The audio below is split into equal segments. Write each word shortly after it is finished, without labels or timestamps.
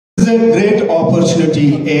It's a great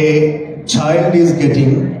opportunity a child is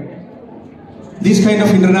getting this kind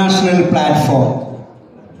of international platform.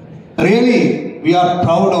 Really, we are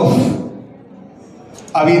proud of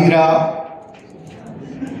Avindra,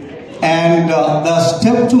 and the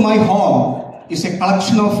Step to My Home is a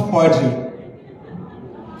collection of poetry.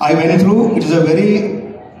 I went through. It is a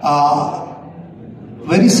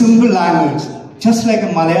very simple language, just like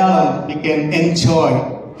a Malayalam. We can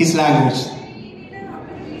enjoy his language.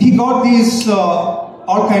 He got these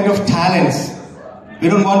all kind of talents. We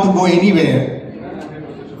don't want to go anywhere.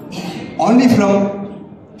 Only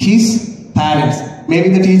from his parents. Maybe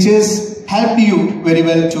the teachers help you very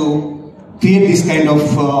well to create this kind of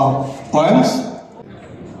poems.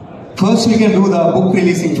 First, we can do the book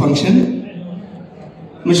releasing function.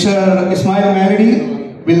 Mr. Ismail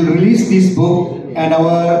Melody will release this book, and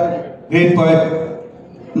our great poet,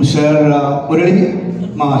 Mr.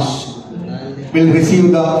 Murali Marsh, will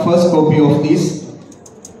receive the first copy of this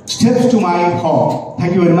Steps to My Home.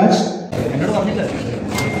 Thank you very much.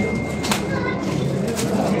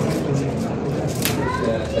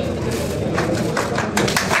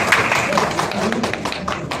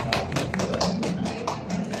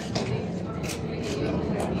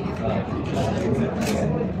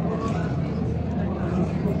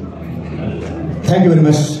 Thank you very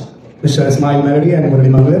much, Mr. Ismail Melody and Murali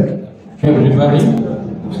Mangalam. Everybody,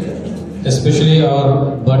 especially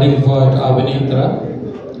our budding poet Abhinitra.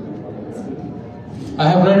 I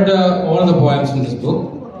have read all the poems in this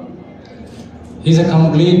book. He's a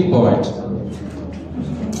complete poet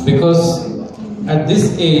because at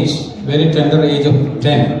this age, very tender age of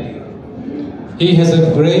 10, he has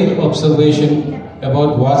a great observation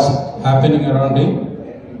about what's happening around him.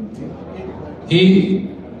 He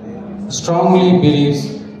strongly believes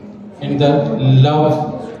in that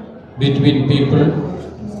love between people,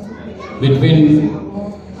 between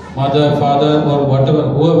mother, father, or whatever,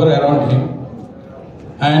 whoever around him,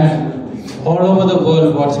 and all over the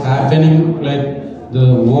world what's happening, like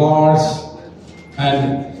the wars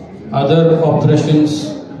and other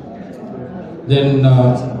oppressions, then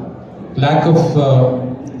lack of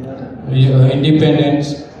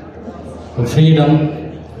independence, freedom,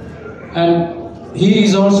 and he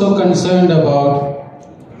is also concerned about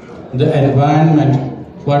the environment,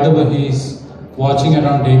 whatever he is watching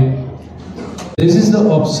around him. This is the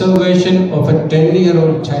observation of a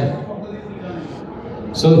 10-year-old child.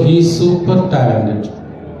 So he is super talented.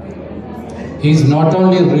 He is not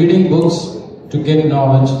only reading books to get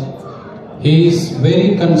knowledge, he is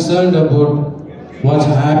very concerned about what's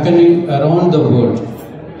happening around the world.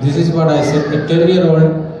 This is what I said, a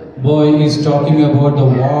 10-year-old boy is talking about the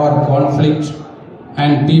war, conflict,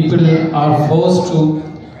 and people are forced to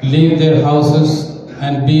leave their houses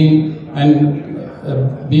and be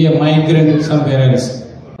a migrant somewhere else.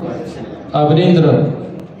 Abhinitra,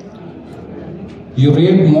 you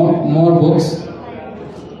read more books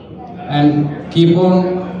and keep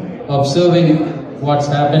on observing what's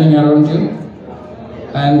happening around you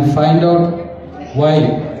and find out why.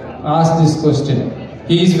 Ask this question.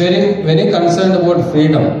 He is very, very concerned about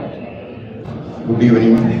freedom. Good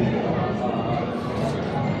evening.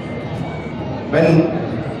 When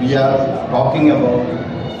we are talking about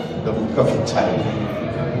the book of a child,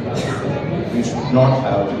 we should not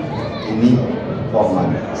have any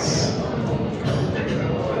formalities.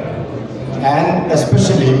 And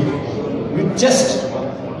especially, we just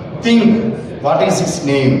think, what is his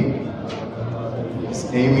name? His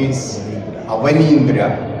name is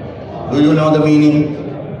Avanindra. Do you know the meaning?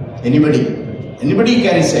 Anybody? Anybody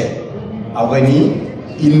can say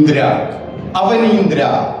Avani Indra.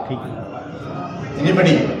 Avanindra.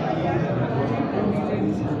 Anybody?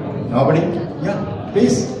 Nobody? Yeah,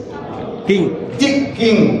 please. King.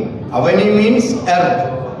 King. Avani means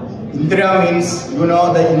earth. Indra means, you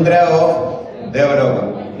know, the Indra of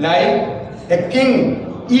Devalokam. Like a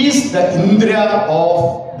king is the Indra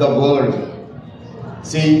of the world.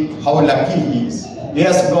 See how lucky he is. He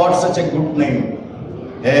has got such a good name,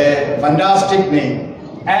 a fantastic name,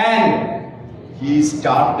 and he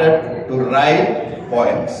started to write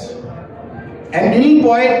poems. And in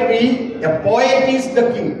poetry, a poet is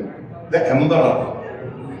the king, the emperor.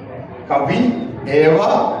 Kavi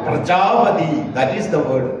eva prajapati, that is the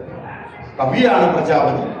word. Kavi aanu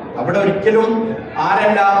prajapati. Avada orikkalum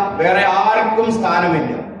aaralla vera aarkkum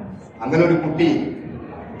sthanamilla. Angane oru kutti.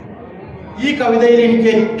 Ee kavithayil enikku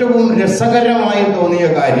ettavum rasakaramayi thoniya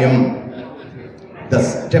karyam, the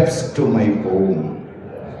steps to my home.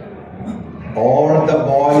 All the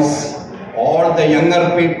boys, all the younger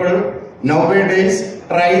people nowadays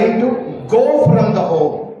trying to go from the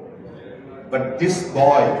home. But this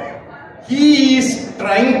boy he is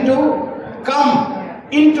trying to come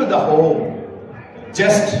into the home.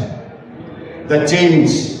 Just the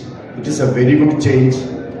change, it is a very good change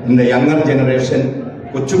in the younger generation.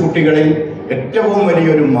 കൊച്ചുകുട്ടികളിൽ ഏറ്റവും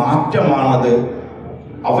വലിയൊരു മാറ്റമാണത്.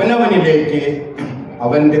 അവനവനിലേക്ക്,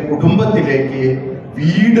 അവന്റെ കുടുംബത്തിലേക്ക്,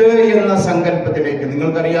 വീട് എന്ന സങ്കല്പത്തിലേക്ക്.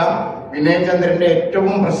 നിങ്ങൾക്കറിയാം, വിനയചന്ദ്രന്റെ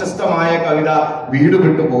ഏറ്റവും പ്രശസ്തമായ കവിത വീട്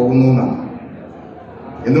വിട്ടു പോകുന്നു എന്നാണ്.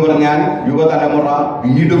 എന്ന് പറഞ്ഞാൽ യുവതലമുറ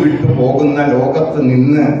വീട് വിട്ടു പോകുന്ന ലോകത്ത്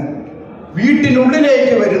നിന്ന്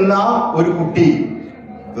വീട്ടിനുള്ളിലേക്ക് വരുന്ന ഒരു കുട്ടി,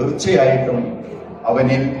 തീർച്ചയായിട്ടും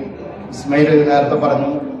അവനിൽ, ഇസ്മയിൽ നേരത്തെ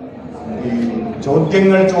പറഞ്ഞു, ഈ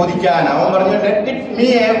ചോദ്യങ്ങൾ ചോദിക്കാൻ അവൻ പറഞ്ഞു, let it me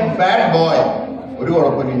A bad boy, ഒരു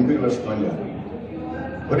കുഴപ്പമില്ല, എനിക്കൊരു പ്രശ്നമില്ല,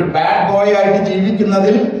 ഒരു ബാഡ് ബോയ് ആയിട്ട്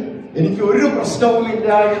ജീവിക്കുന്നതിൽ എനിക്ക് ഒരു പ്രശ്നവുമില്ല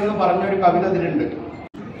എന്ന് പറഞ്ഞൊരു കവിത ഇതിലുണ്ട്.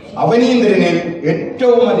 അവനീന്ദ്രനിൽ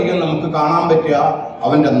ഏറ്റവും അധികം നമുക്ക് കാണാൻ പറ്റുക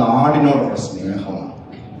അവന്റെ നാടിനോടുള്ള സ്നേഹമാണ്.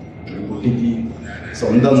 ഒരു കുട്ടിക്ക്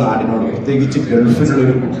സ്വന്തം നാടിനോട്, പ്രത്യേകിച്ച് ഗൾഫിലുള്ള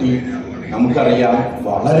ഒരു കുട്ടി, നമുക്കറിയാം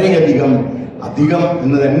വളരെയധികം, അധികം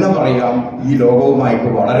എന്ന് തന്നെ പറയാം, ഈ ലോകവുമായിട്ട്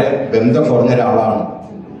വളരെ ബന്ധം കുറഞ്ഞ ഒരാളാണ്.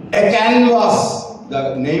 A canvas, the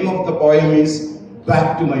name of the poem is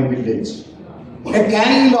back to my village. A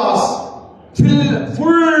canvas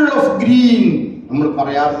full of green, നമ്മൾ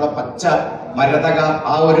പറയാറുള്ള പച്ച മരതക,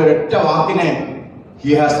 ആ ഒരു ഒറ്റ വാക്കിനെ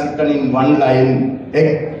he has written in one line. A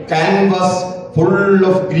canvas full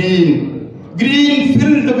of green, green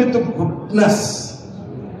filled with goodness.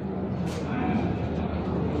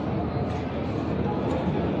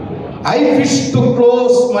 I wish to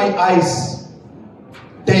close my eyes,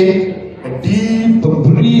 take a deep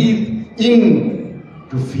breath in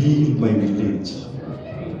to feel my village.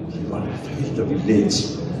 You want to feel the village,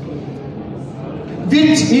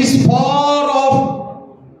 which is far off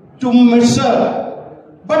to measure,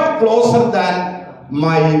 but closer than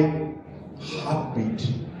my heartbeat.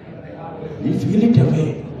 We feel it away,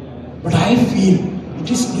 but I feel it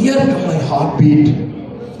is near to my heartbeat.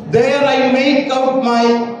 There I make out my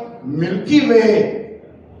Milky Way.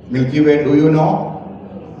 Milky Way, do you know?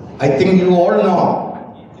 I think you all know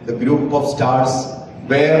the group of stars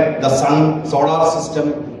where the sun, solar system,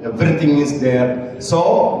 everything is there. So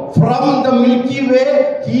from the Milky Way,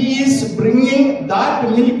 he is bringing that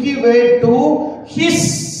Milky Way to his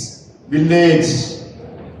village.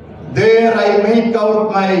 There I make out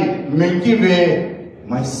my Milky Way,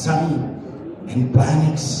 my sun and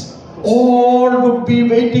planets. All would be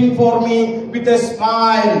waiting for me with a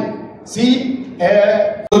smile. See,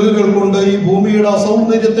 ചിറകുകൾ കൊണ്ട് ഈ ഭൂമിയുടെ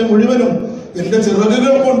സൗന്ദര്യത്തെ മുഴുവനും എന്റെ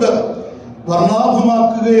ചിറകുകൾ കൊണ്ട്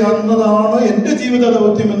വർണ്ണാഭമാക്കുകയെന്നതാണ് എന്റെ ജീവിത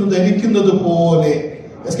ദൗത്യം എന്ന് ധരിക്കുന്നത് പോലെ.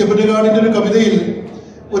 എസ് കെ പൊറ്റക്കാടിന്റെ ഒരു കവിതയിൽ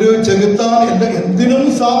ഒരു ചെകുത്താൻ, എന്തിനും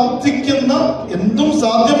സാധിക്കുന്ന, എന്തും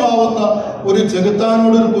സാധ്യമാവുന്ന ഒരു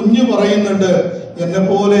ചെകുത്താനോട് ഒരു കുഞ്ഞ് പറയുന്നുണ്ട്, എന്നെ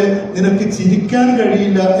പോലെ നിനക്ക് ചിരിക്കാൻ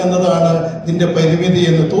കഴിയില്ല എന്നതാണ് നിന്റെ പരിമിതി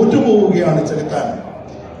എന്ന്. തോറ്റുപോവുകയാണ് ചെകുത്താൻ.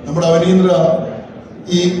 നമ്മുടെ അവനീന്ദ്ര,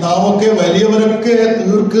 ഈ നാമൊക്കെ വലിയവരൊക്കെ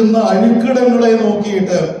തീർക്കുന്ന അഴുക്കിടങ്ങളെ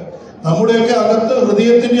നോക്കിയിട്ട് നമ്മുടെയൊക്കെ അകത്ത്,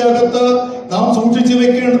 ഹൃദയത്തിന്റെ അകത്ത് നാം സൂക്ഷിച്ചു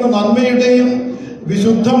വെക്കേണ്ടുന്ന നന്മയുടെയും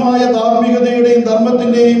വിശുദ്ധമായ ധാർമ്മികതയുടെയും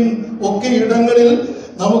ധർമ്മത്തിന്റെയും ഒക്കെ ഇടങ്ങളിൽ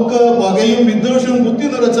നമുക്ക് പകയും വിദ്വേഷവും കുത്തി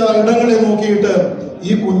നിറച്ച ഇടങ്ങളെ നോക്കിയിട്ട്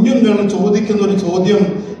ഈ കുഞ്ഞുങ്ങൾ ചോദിക്കുന്ന ഒരു ചോദ്യം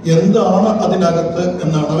എന്താണ് അതിനകത്ത്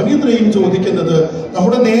എന്നാണ്. അവനീന്ദ്രയും ചോദിക്കുന്നത്,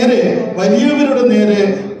 നമ്മുടെ നേരെ, വലിയവരുടെ നേരെ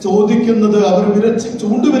ചോദിക്കുന്നത്, അവർ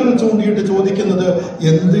ചൂണ്ടുവിരൽ ചൂണ്ടിയിട്ട് ചോദിക്കുന്നത്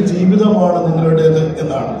എന്ത് ജീവിതമാണ് നിങ്ങളുടേത്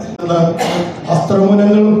എന്നാണ്.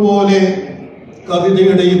 അസ്ത്രമുനങ്ങൾ പോലെ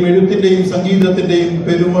കവിതയുടെയും എഴുത്തിന്റെയും സംഗീതത്തിന്റെയും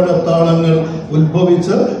പെരുമഴ താളങ്ങൾ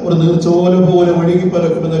ഉത്ഭവിച്ച് ഒരു നീർച്ചോല പോലെ ഒഴുകി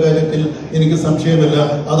പരക്കുമെന്ന കാര്യത്തിൽ എനിക്ക് സംശയമില്ല.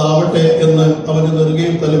 അതാവട്ടെ എന്ന് അവന്റെ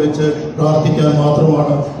നെറുകയിൽ തലവെച്ച് പ്രാർത്ഥിക്കാൻ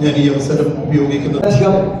മാത്രമാണ് ഞാൻ ഈ അവസരം ഉപയോഗിക്കുന്നത്.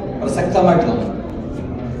 പ്രസക്തമായിട്ട് തോന്നുന്നു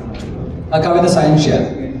ആ കവിത സയൻസ് ചെയ്യാൻ.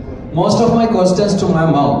 Most of my questions to my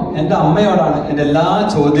മം, എന്റെ അമ്മയോടാണ് എന്റെ എല്ലാ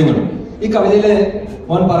ചോദ്യങ്ങളും. ഈ കവിതയില്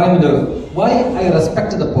മോൻ പറയുന്നത് Y I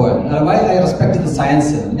respect the poem, Y I respect the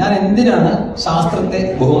science. ഞാൻ എന്തിനാണ് ശാസ്ത്രത്തെ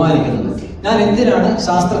ബഹുമാനിക്കുന്നത്, ഞാൻ എന്തിനാണ്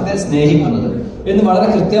ശാസ്ത്രത്തെ സ്നേഹിക്കുന്നത് എന്ന് വളരെ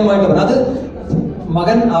കൃത്യമായിട്ട് പറഞ്ഞു. അത്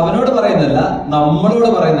മകൻ അവനോട് പറയുന്നതല്ല, നമ്മളോട്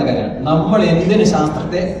പറയുന്ന കാര്യമാണ്. നമ്മൾ എന്തിന്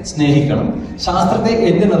ശാസ്ത്രത്തെ സ്നേഹിക്കണം, ശാസ്ത്രത്തെ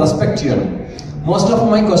എന്തിന് റെസ്പെക്ട് ചെയ്യണം. Most of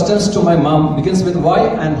my questions to my mom begins with Y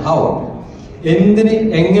and how, എന്തിന്,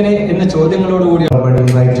 എങ്ങനെ എന്ന ചോദ്യങ്ങളോടുകൂടി.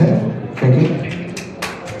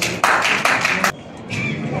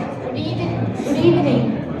 Good evening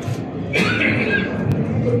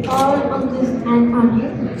to all uncles and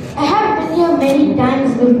aunties. I have been here many times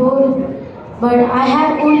before, but I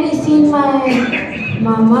have only seen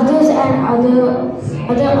my mother's and other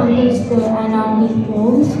uncles and aunties'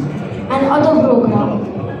 homes and other programs.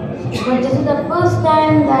 but this is the first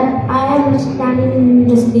time that I am standing in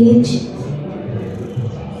the stage.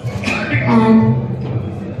 And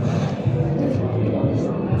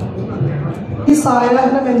ഈ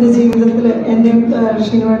സായാഹ്നം എൻ്റെ ജീവിതത്തിൽ എൻ്റെയും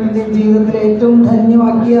ഷീനുവേട്ടൻ്റെയും ജീവിതത്തിൽ ഏറ്റവും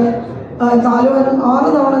ധന്യമാക്കിയ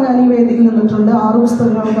 6 തവണ ഞാൻ ഈ വേദിയിൽ നിന്നിട്ടുണ്ട്, 6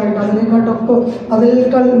 പുസ്തകങ്ങൾക്കായിട്ട്.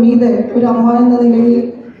 അതിനേക്കാൾ മീതെ ഒരു അമ്മ എന്ന നിലയിൽ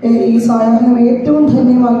ഈ സായാഹ്നം ഏറ്റവും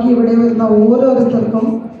ധന്യമാക്കി ഇവിടെ വരുന്ന ഓരോരുത്തർക്കും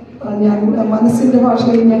ഞാൻ മനസ്സിൻ്റെ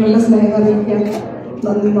ഭാഷയിൽ ഞങ്ങളുടെ സ്നേഹം അറിയിക്കാൻ.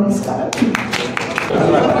 നന്ദി, നമസ്കാരം.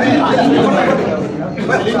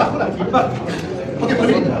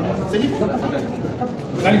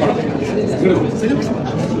 Selim.